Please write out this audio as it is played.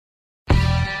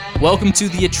Welcome to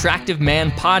the Attractive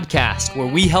Man Podcast, where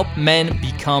we help men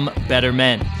become better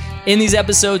men. In these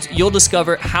episodes, you'll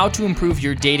discover how to improve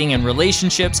your dating and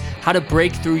relationships, how to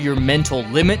break through your mental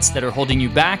limits that are holding you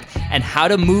back, and how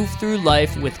to move through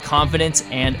life with confidence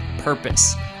and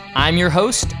purpose. I'm your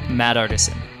host, Matt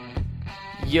Artisan.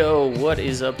 Yo, what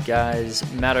is up, guys?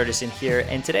 Matt Artisan here,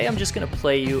 and today I'm just going to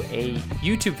play you a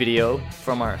YouTube video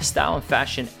from our style and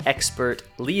fashion expert,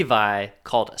 Leavehi,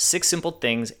 called 6 Simple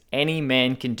Things Any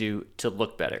Man Can Do to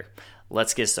Look Better.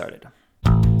 Let's get started.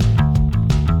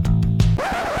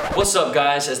 What's up,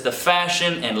 guys? As the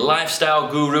fashion and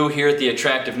lifestyle guru here at The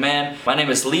Attractive Man, my name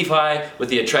is Leavehi with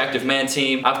The Attractive Man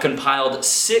team. I've compiled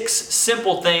 6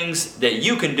 simple things that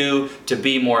you can do to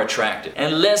be more attractive.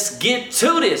 And let's get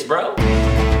to this, bro.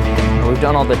 We've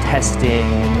done all the testing,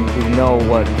 we know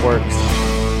what works.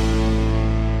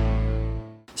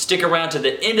 Stick around to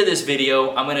the end of this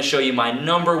video. I'm gonna show you my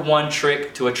number 1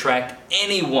 trick to attract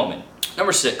any woman.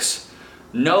 Number 6.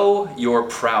 Know your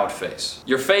proud face.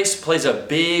 Your face plays a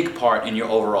big part in your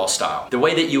overall style. The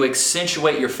way that you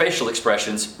accentuate your facial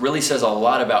expressions really says a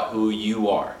lot about who you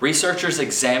are. Researchers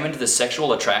examined the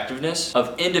sexual attractiveness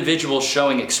of individuals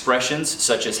showing expressions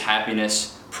such as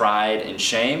happiness, pride, and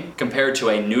shame compared to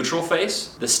a neutral face.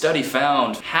 The study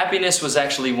found happiness was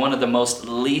actually one of the most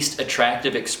least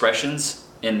attractive expressions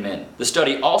in men. The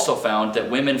study also found that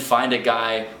women find a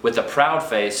guy with a proud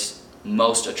face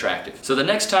most attractive. So the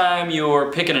next time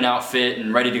you're picking an outfit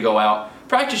and ready to go out,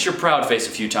 practice your proud face a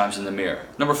few times in the mirror.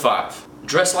 Number 5,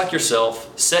 dress like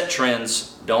yourself, set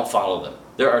trends, don't follow them.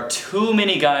 There are too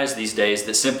many guys these days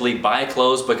that simply buy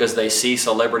clothes because they see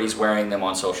celebrities wearing them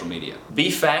on social media.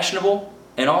 Be fashionable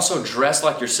and also dress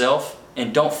like yourself,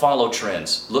 and don't follow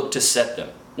trends. Look to set them.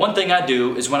 One thing I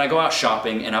do is when I go out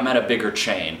shopping and I'm at a bigger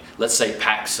chain, let's say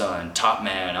PacSun, Top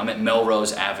Man, I'm at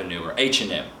Melrose Avenue or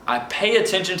H&M, I pay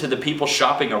attention to the people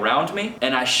shopping around me,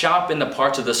 and I shop in the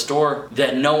parts of the store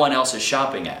that no one else is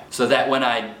shopping at. So that when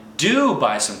I do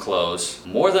buy some clothes,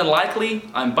 more than likely,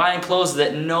 I'm buying clothes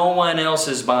that no one else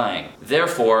is buying.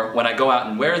 Therefore, when I go out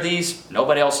and wear these,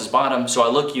 nobody else has bought them, so I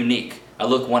look unique. I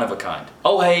look one of a kind.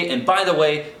 Oh hey, and by the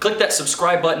way, click that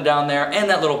subscribe button down there and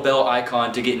that little bell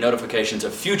icon to get notifications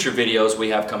of future videos we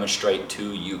have coming straight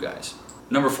to you guys.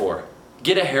 Number 4,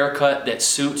 get a haircut that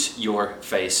suits your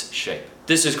face shape.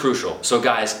 This is crucial. So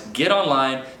guys, get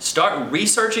online, start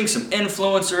researching some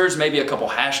influencers, maybe a couple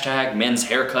hashtag men's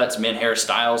haircuts, men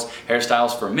hairstyles,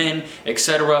 hairstyles for men,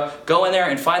 etc. Go in there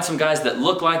and find some guys that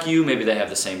look like you. Maybe they have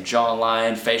the same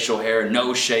jawline, facial hair,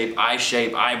 nose shape,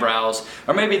 eyebrows,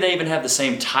 or maybe they even have the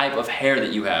same type of hair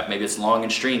that you have. Maybe it's long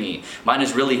and stringy. Mine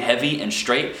is really heavy and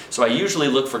straight, so I usually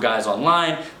look for guys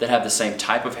online that have the same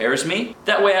type of hair as me.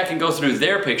 That way I can go through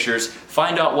their pictures,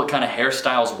 find out what kind of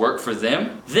hairstyles work for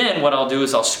them. Then what I'll do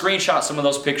is I'll screenshot some of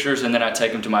those pictures, and then I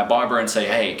take them to my barber and say,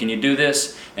 hey, can you do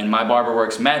this? And my barber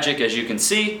works magic, as you can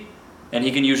see, and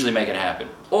he can usually make it happen.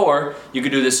 Or you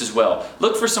could do this as well.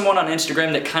 Look for someone on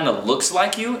Instagram that kind of looks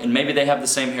like you, and maybe they have the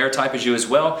same hair type as you as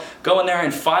well. Go in there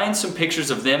and find some pictures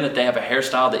of them that they have a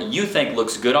hairstyle that you think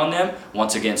looks good on them.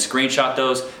 Once again, screenshot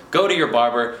those, go to your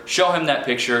barber, show him that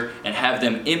picture, and have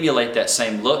them emulate that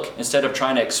same look instead of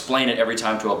trying to explain it every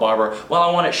time to a barber. Well,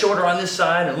 I want it shorter on this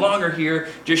side and longer here.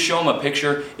 Just show them a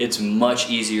picture. It's much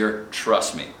easier,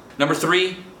 trust me. Number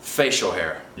 3, facial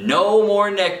hair. No more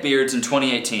neck beards in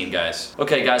 2018, guys.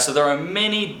 Okay, guys, so there are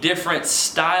many different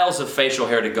styles of facial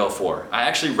hair to go for. I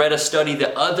actually read a study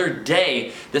the other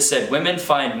day that said women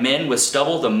find men with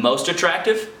stubble the most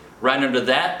attractive. Right under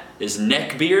that is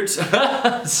neck beards.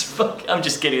 I'm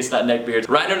just kidding, it's not neck beards.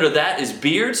 Right under that is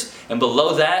beards, and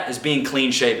below that is being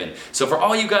clean shaven. So for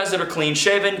all you guys that are clean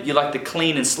shaven, you like the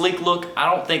clean and sleek look, I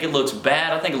don't think it looks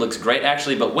bad, I think it looks great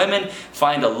actually, but women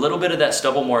find a little bit of that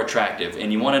stubble more attractive,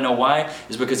 and you wanna know why?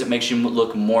 Is because it makes you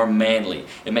look more manly.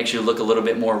 It makes you look a little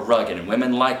bit more rugged, and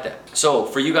women like that. So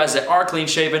for you guys that are clean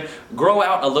shaven, grow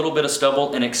out a little bit of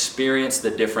stubble and experience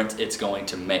the difference it's going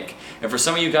to make. And for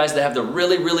some of you guys that have the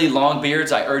really long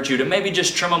beards, I urge you to maybe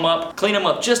just trim them up, clean them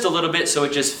up just a little bit so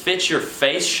it just fits your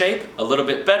face shape a little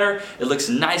bit better. It looks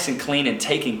nice and clean and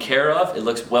taken care of. It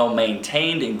looks well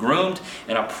maintained and groomed,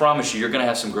 and I promise you, you're gonna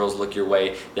have some girls look your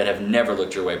way that have never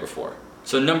looked your way before.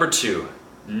 So number 2,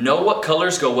 know what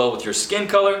colors go well with your skin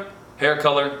color, hair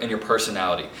color, and your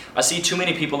personality. I see too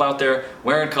many people out there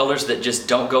wearing colors that just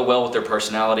don't go well with their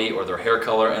personality or their hair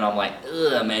color, and I'm like,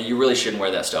 ugh, man, you really shouldn't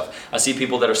wear that stuff. I see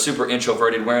people that are super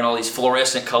introverted wearing all these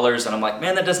fluorescent colors, and I'm like,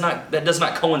 man, that does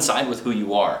not coincide with who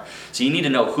you are. So you need to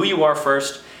know who you are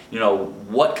first.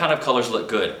 what kind of colors look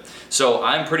good. So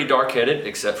I'm pretty dark-headed,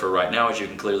 except for right now, as you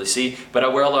can clearly see, but I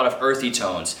wear a lot of earthy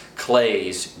tones,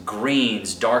 clays,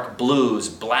 greens, dark blues,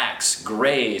 blacks,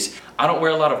 grays. I don't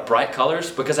wear a lot of bright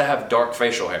colors because I have dark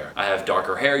facial hair. I have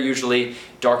darker hair usually.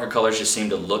 Darker colors just seem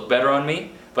to look better on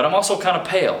me. But I'm also kind of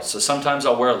pale, so sometimes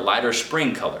I'll wear lighter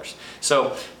spring colors.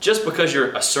 So just because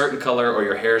you're a certain color or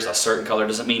your hair is a certain color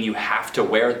doesn't mean you have to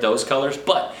wear those colors.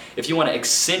 But if you want to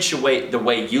accentuate the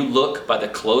way you look by the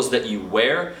clothes that you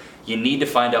wear, you need to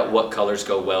find out what colors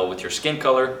go well with your skin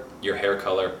color, your hair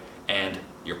color, and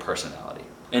your personality.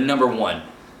 And number 1,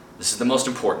 this is the most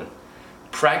important.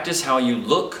 Practice how you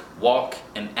look, walk,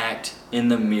 and act in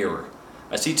the mirror.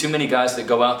 I see too many guys that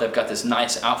go out, they've got this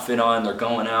nice outfit on, they're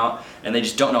going out, and they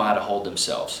just don't know how to hold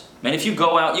themselves. Man, if you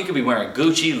go out, you could be wearing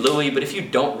Gucci, Louis, but if you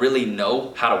don't really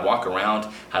know how to walk around,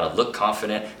 how to look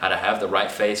confident, how to have the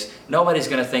right face, nobody's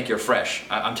gonna think you're fresh.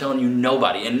 I'm telling you,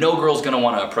 nobody, and no girl's gonna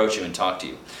wanna approach you and talk to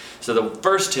you. So the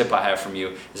first tip I have from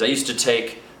you is I used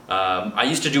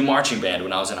to do marching band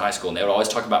when I was in high school, and they would always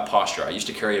talk about posture. I used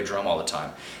to carry a drum all the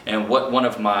time. And what one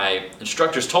of my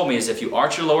instructors told me is if you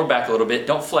arch your lower back a little bit,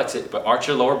 don't flex it, but arch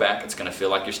your lower back, it's gonna feel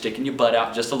like you're sticking your butt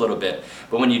out just a little bit.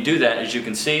 But when you do that, as you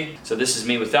can see, so this is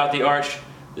me without the arch,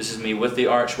 this is me with the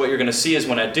arch. What you're gonna see is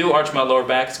when I do arch my lower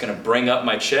back, it's gonna bring up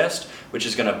my chest, which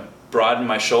is gonna broaden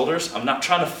my shoulders. I'm not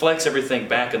trying to flex everything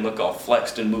back and look all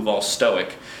flexed and move all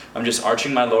stoic. I'm just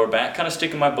arching my lower back, kind of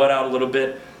sticking my butt out a little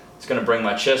bit. It's gonna bring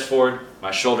my chest forward,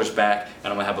 my shoulders back,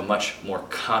 and I'm gonna have a much more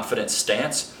confident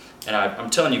stance. And I'm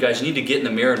telling you guys, you need to get in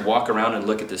the mirror and walk around and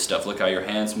look at this stuff. Look how your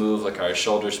hands move, look how your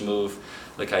shoulders move,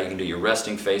 look how you can do your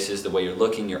resting faces, the way you're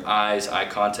looking, your eyes, eye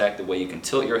contact, the way you can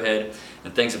tilt your head,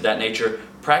 and things of that nature.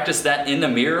 Practice that in the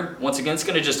mirror. Once again, it's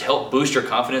gonna just help boost your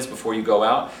confidence before you go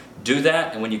out. Do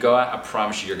that, and when you go out, I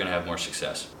promise you're gonna have more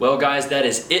success. Well guys, that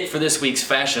is it for this week's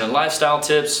fashion and lifestyle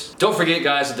tips. Don't forget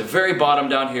guys, at the very bottom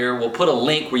down here, we'll put a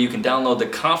link where you can download the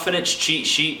Confidence Cheat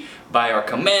Sheet by our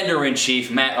Commander-in-Chief,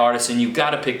 Matt Artisan. You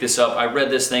gotta pick this up. I read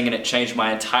this thing and it changed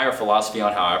my entire philosophy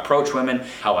on how I approach women,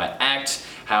 how I act,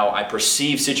 how I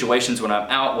perceive situations when I'm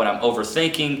out, when I'm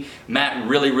overthinking. Matt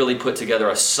really put together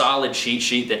a solid cheat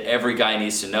sheet that every guy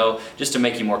needs to know just to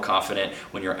make you more confident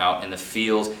when you're out in the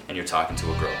field and you're talking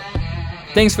to a girl.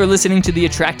 Thanks for listening to the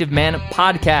Attractive Man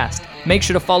Podcast. Make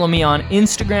sure to follow me on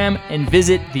Instagram and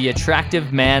visit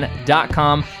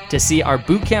theattractiveman.com to see our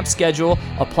bootcamp schedule,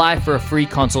 apply for a free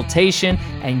consultation,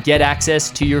 and get access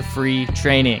to your free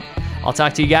training. I'll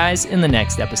talk to you guys in the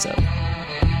next episode.